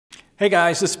Hey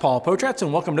guys, this is Paul Potratz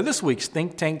and welcome to this week's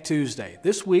Think Tank Tuesday.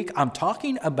 This week I'm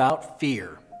talking about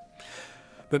fear.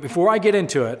 But before I get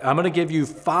into it, I'm going to give you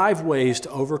 5 ways to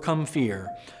overcome fear.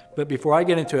 But before I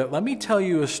get into it, let me tell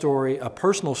you a story, a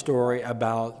personal story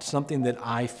about something that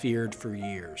I feared for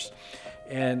years.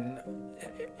 And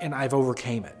I've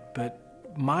overcame it. But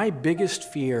my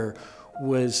biggest fear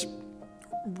was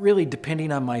really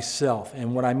depending on myself.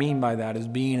 And what I mean by that is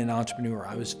being an entrepreneur.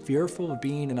 I was fearful of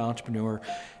being an entrepreneur.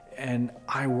 And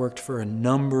I worked for a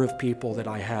number of people that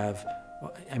I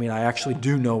actually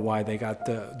do know why they got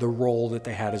the role that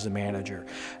they had as a manager.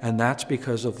 And that's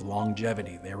because of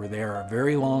longevity. They were there a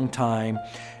very long time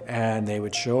and they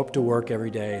would show up to work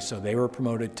every day, so they were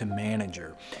promoted to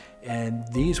manager. And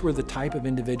these were the type of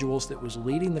individuals that was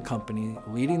leading the company,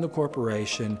 leading the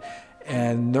corporation,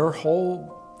 and their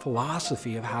whole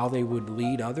philosophy of how they would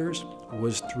lead others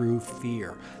was through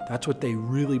fear. That's what they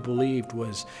really believed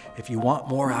was, if you want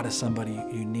more out of somebody,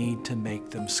 you need to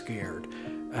make them scared.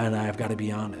 And I've got to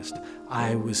be honest,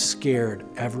 I was scared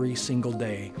every single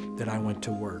day that I went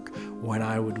to work. When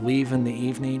I would leave in the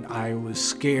evening, I was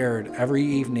scared every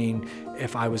evening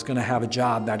if I was going to have a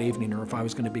job that evening or if I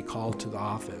was going to be called to the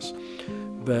office.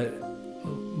 But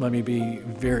let me be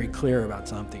very clear about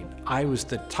something. I was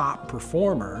the top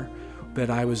performer, but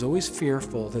I was always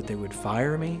fearful that they would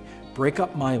fire me, break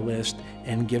up my list,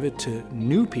 and give it to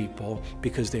new people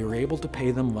because they were able to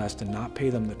pay them less and not pay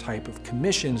them the type of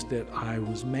commissions that I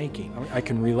was making. I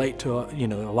can relate to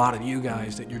a lot of you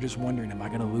guys that you're just wondering, am I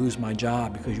going to lose my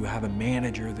job because you have a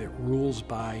manager that rules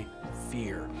by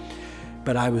fear?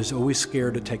 But I was always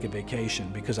scared to take a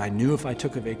vacation because I knew if I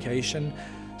took a vacation,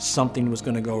 something was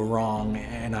going to go wrong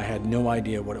and I had no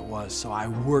idea what it was. So I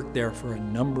worked there for a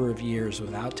number of years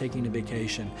without taking a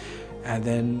vacation. And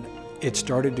then it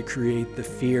started to create the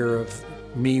fear of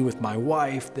me with my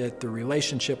wife that the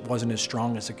relationship wasn't as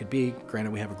strong as it could be.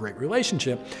 Granted, we have a great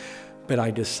relationship, but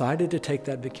I decided to take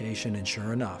that vacation and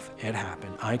sure enough, it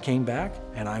happened. I came back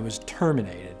and I was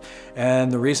terminated.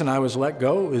 And the reason I was let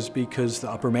go is because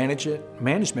the upper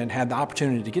management had the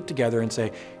opportunity to get together and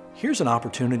say, here's an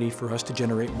opportunity for us to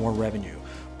generate more revenue.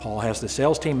 Paul has the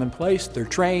sales team in place, they're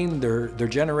trained, they're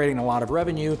generating a lot of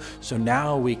revenue, so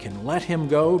now we can let him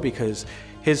go because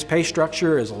his pay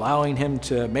structure is allowing him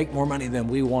to make more money than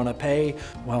we want to pay.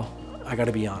 Well, I got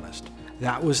to be honest,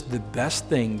 that was the best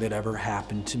thing that ever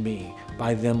happened to me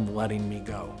by them letting me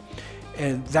go.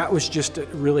 And that was just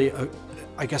really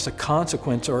a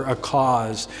consequence or a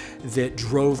cause that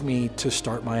drove me to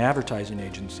start my advertising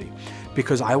agency,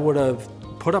 because I would have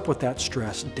put up with that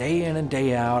stress day in and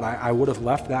day out. I would have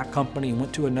left that company,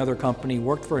 went to another company,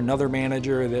 worked for another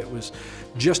manager that was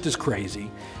just as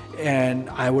crazy. And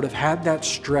I would have had that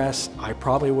stress. I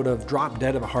probably would have dropped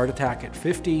dead of a heart attack at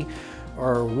 50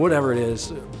 or whatever it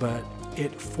is, but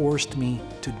it forced me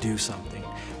to do something.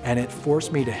 And it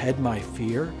forced me to head my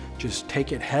fear, just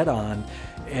take it head on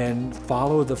and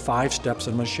follow the 5 steps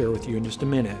I'm going to share with you in just a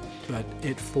minute. But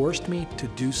it forced me to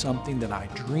do something that I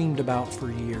dreamed about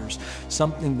for years,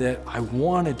 something that I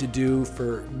wanted to do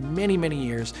for many, many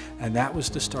years, and that was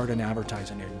to start an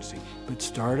advertising agency. But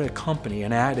start a company,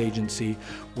 an ad agency,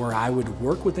 where I would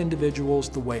work with individuals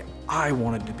the way I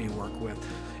wanted to be worked with.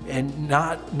 And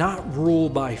not rule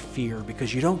by fear,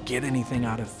 because you don't get anything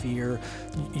out of fear.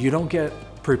 You don't get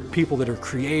people that are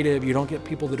creative, you don't get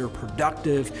people that are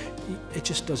productive. It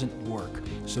just doesn't work.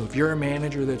 So if you're a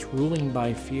manager that's ruling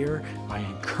by fear, I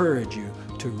encourage you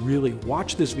to really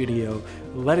watch this video,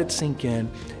 let it sink in,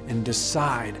 and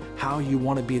decide how you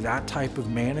want to be that type of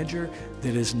manager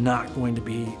that is not going to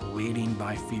be leading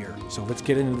by fear. So let's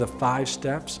get into the 5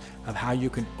 steps of how you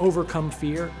can overcome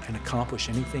fear and accomplish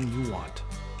anything you want.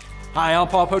 Hi, I'm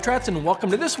Paul Potratz and welcome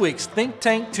to this week's Think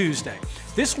Tank Tuesday.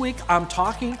 This week I'm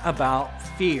talking about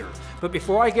fear. But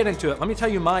before I get into it, let me tell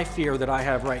you my fear that I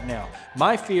have right now.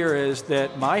 My fear is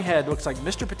that my head looks like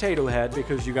Mr. Potato Head,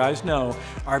 because you guys know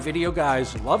our video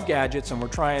guys love gadgets and we're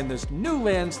trying this new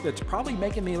lens that's probably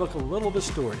making me look a little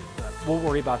distorted, but we'll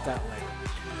worry about that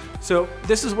later. So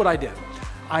this is what I did.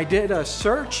 I did a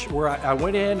search where I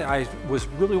went in, I was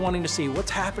really wanting to see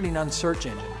what's happening on search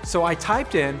engine. So I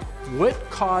typed in, what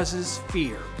causes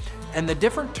fear? And the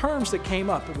different terms that came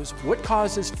up, it was what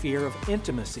causes fear of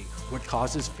intimacy? What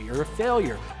causes fear of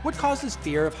failure? What causes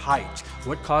fear of heights?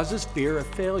 What causes fear of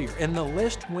failure? And the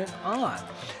list went on.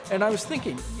 And I was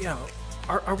thinking,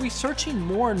 are we searching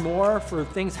more and more for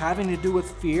things having to do with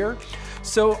fear?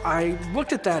 So I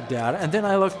looked at that data, and then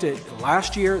I looked at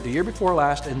last year, the year before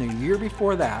last, and the year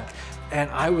before that, and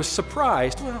I was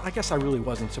surprised. Well, I guess I really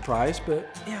wasn't surprised, but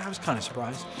yeah, I was kind of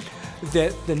surprised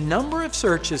that the number of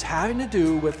searches having to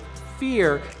do with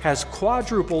fear has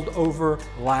quadrupled over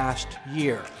last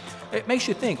year. It makes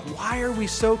you think, why are we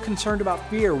so concerned about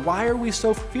fear? Why are we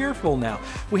so fearful now?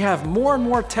 We have more and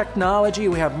more technology,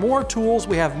 we have more tools,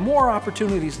 we have more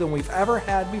opportunities than we've ever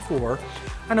had before.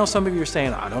 I know some of you are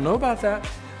saying, I don't know about that,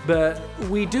 but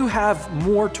we do have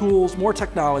more tools, more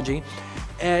technology,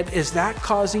 and is that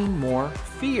causing more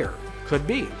fear? Could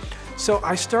be. So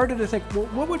I started to think, well,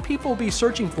 what would people be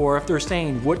searching for if they're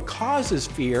saying what causes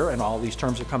fear, and all these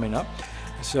terms are coming up.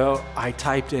 So I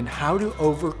typed in how to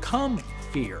overcome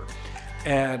fear.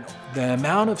 And the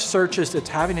amount of searches that's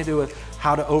having to do with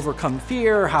how to overcome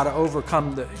fear, how to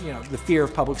overcome the fear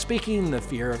of public speaking, the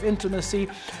fear of intimacy,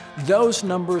 those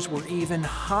numbers were even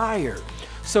higher.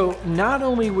 So not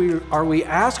only are we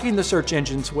asking the search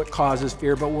engines what causes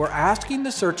fear, but we're asking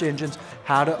the search engines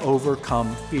how to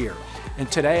overcome fear. And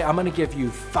today I'm going to give you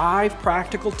 5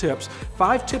 practical tips,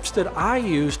 5 tips that I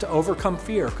use to overcome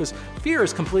fear, because fear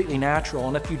is completely natural.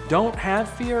 And if you don't have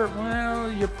fear,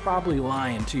 well, you're probably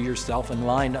lying to yourself and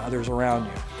lying to others around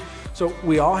you. So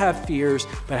we all have fears,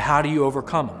 but how do you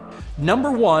overcome them? Number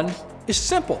 1 is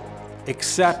simple.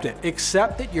 Accept it.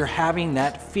 Accept that you're having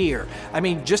that fear. I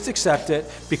mean, just accept it,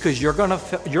 because you're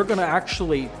gonna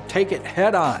actually take it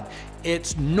head on.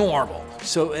 It's normal.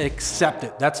 So accept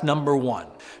it. That's number 1.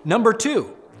 Number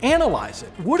 2, analyze it.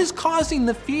 What is causing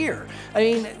the fear? I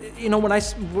mean,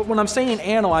 when I'm saying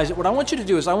analyze it, what I want you to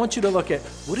do is I want you to look at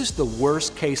what is the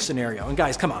worst case scenario. And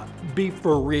guys, come on, be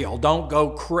for real. Don't go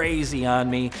crazy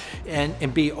on me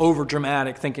and be over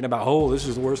dramatic thinking about, oh, this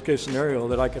is the worst case scenario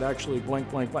that I could actually blank,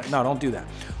 blank, blank. No, don't do that.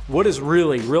 What is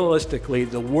really, realistically,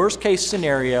 the worst case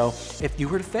scenario if you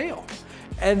were to fail?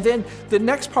 And then the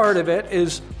next part of it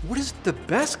is, what is the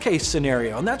best case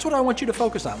scenario? And that's what I want you to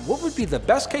focus on. What would be the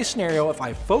best case scenario if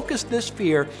I focus this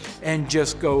fear and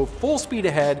just go full speed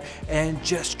ahead and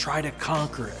just try to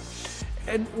conquer it?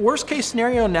 And worst case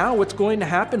scenario now, what's going to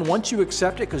happen once you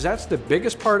accept it, because that's the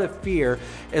biggest part of fear,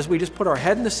 is we just put our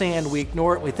head in the sand, we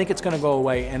ignore it, we think it's going to go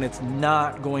away, and it's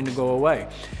not going to go away.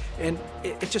 And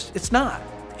it's not.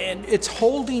 And it's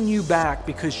holding you back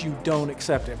because you don't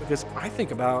accept it. Because I think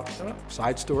about,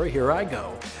 side story, here I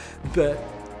go. But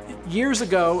years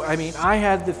ago, I mean, I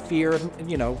had the fear of,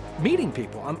 meeting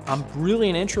people. I'm really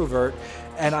an introvert,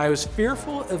 and I was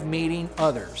fearful of meeting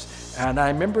others. And I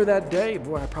remember that day,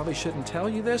 boy, I probably shouldn't tell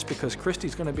you this because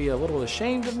Christy's going to be a little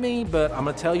ashamed of me, but I'm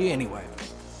going to tell you anyway,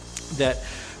 that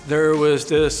there was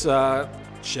this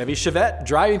Chevy Chevette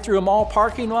driving through a mall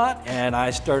parking lot, and I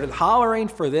started hollering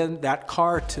for that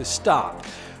car to stop,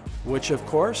 which of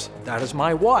course, that is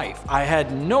my wife. I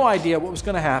had no idea what was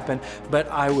going to happen, but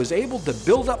I was able to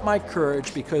build up my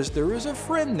courage because there was a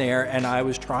friend there and I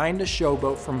was trying to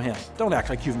showboat from him. Don't act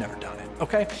like you've never done it,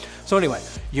 okay? So anyway,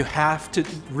 you have to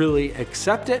really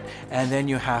accept it, and then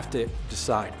you have to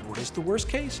decide what is the worst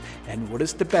case and what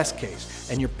is the best case.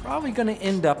 And you're probably going to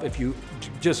end up, if you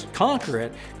just conquer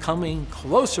it, coming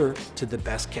closer to the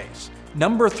best case.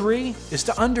 Number 3 is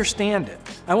to understand it.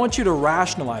 I want you to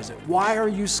rationalize it. Why are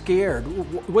you scared?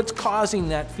 What's causing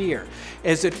that fear?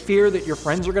 Is it fear that your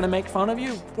friends are going to make fun of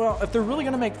you? Well, if they're really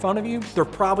going to make fun of you, they're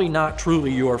probably not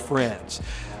truly your friends.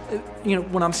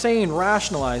 When I'm saying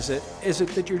rationalize it, is it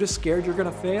that you're just scared you're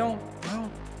going to fail? Well,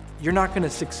 you're not going to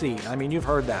succeed. I mean, you've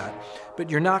heard that, but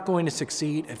you're not going to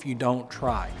succeed if you don't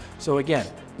try. So again,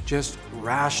 just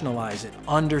rationalize it.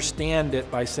 Understand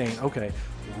it by saying, okay,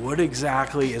 what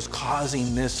exactly is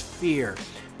causing this fear?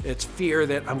 It's fear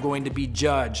that I'm going to be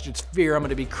judged. It's fear I'm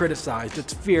going to be criticized.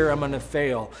 It's fear I'm going to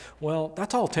fail. Well,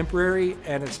 that's all temporary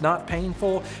and it's not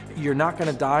painful. You're not going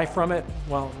to die from it,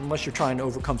 well, unless you're trying to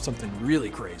overcome something really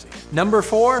crazy. Number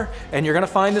 4, and you're going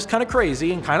to find this kind of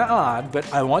crazy and kind of odd,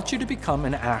 but I want you to become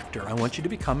an actor. I want you to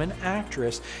become an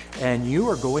actress, and you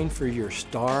are going for your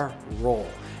star role.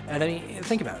 And I mean,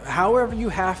 think about it. However you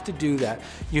have to do that,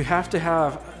 you have to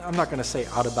have, I'm not going to say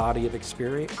out-of-body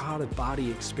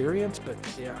experience, but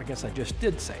yeah, I guess I just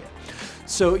did say it.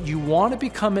 So you want to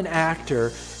become an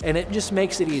actor, and it just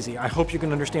makes it easy. I hope you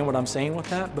can understand what I'm saying with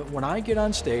that, but when I get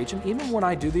on stage, and even when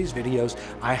I do these videos,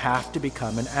 I have to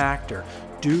become an actor.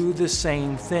 Do the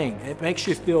same thing. It makes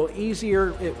you feel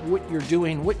easier at what you're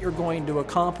doing, what you're going to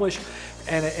accomplish,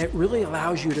 and it really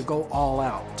allows you to go all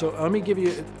out. So let me give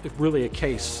you really a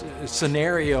case, a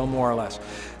scenario more or less,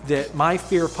 that my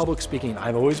fear of public speaking,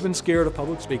 I've always been scared of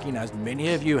public speaking, as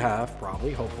many of you have,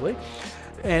 probably, hopefully.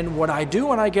 And what I do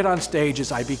when I get on stage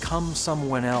is I become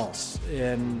someone else.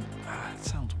 And it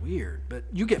sounds weird, but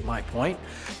you get my point.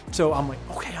 So I'm like,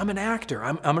 okay, I'm an actor.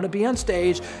 I'm going to be on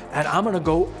stage and I'm going to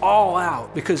go all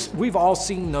out, because we've all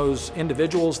seen those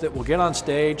individuals that will get on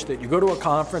stage that you go to a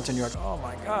conference and you're like, oh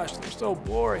my gosh, they're so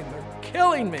boring. They're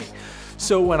killing me.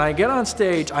 So when I get on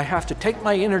stage, I have to take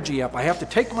my energy up. I have to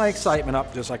take my excitement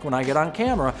up, just like when I get on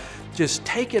camera. Just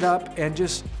take it up and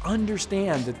just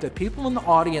understand that the people in the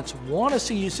audience want to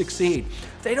see you succeed.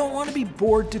 They don't want to be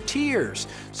bored to tears.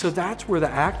 So that's where the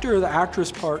actor or the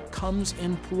actress part comes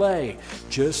in play.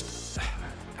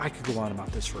 I could go on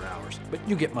about this for hours, but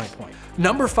you get my point.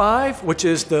 Number 5, which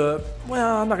is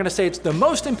I'm not gonna say it's the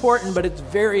most important, but it's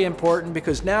very important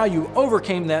because now you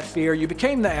overcame that fear, you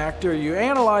became the actor, you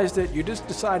analyzed it, you just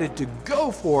decided to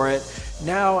go for it.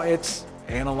 Now it's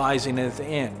analyzing it at the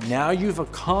end. Now you've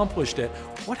accomplished it.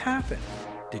 What happened?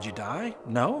 Did you die?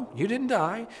 No, you didn't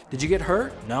die. Did you get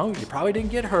hurt? No, you probably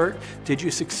didn't get hurt. Did you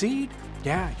succeed?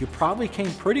 Yeah, you probably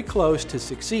came pretty close to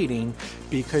succeeding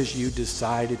because you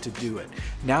decided to do it.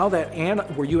 Now that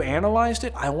where you analyzed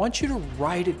it, I want you to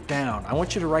write it down. I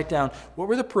want you to write down what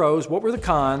were the pros, what were the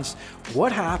cons,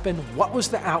 what happened, what was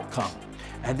the outcome.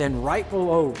 And then right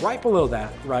below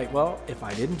that, write, well, if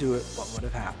I didn't do it, what would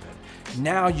have happened?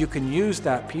 Now you can use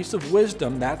that piece of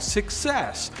wisdom, that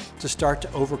success, to start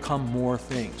to overcome more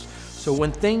things. So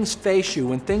when things face you,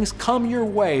 when things come your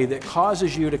way that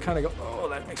causes you to kind of go, oh,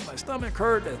 that makes my stomach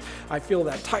hurt, I feel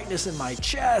that tightness in my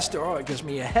chest, or oh, it gives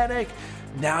me a headache,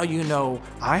 now you know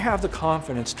I have the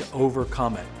confidence to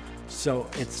overcome it. So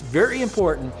it's very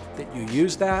important that you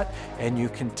use that and you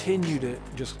continue to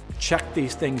just check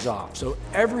these things off. So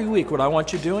every week what I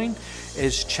want you doing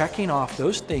is checking off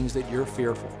those things that you're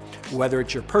fearful. Whether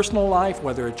it's your personal life,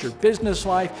 whether it's your business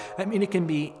life, I mean, it can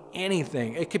be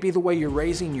anything. It could be the way you're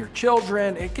raising your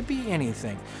children. It could be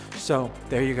anything. So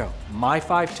there you go. My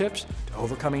 5 tips to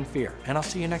overcoming fear. And I'll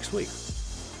see you next week.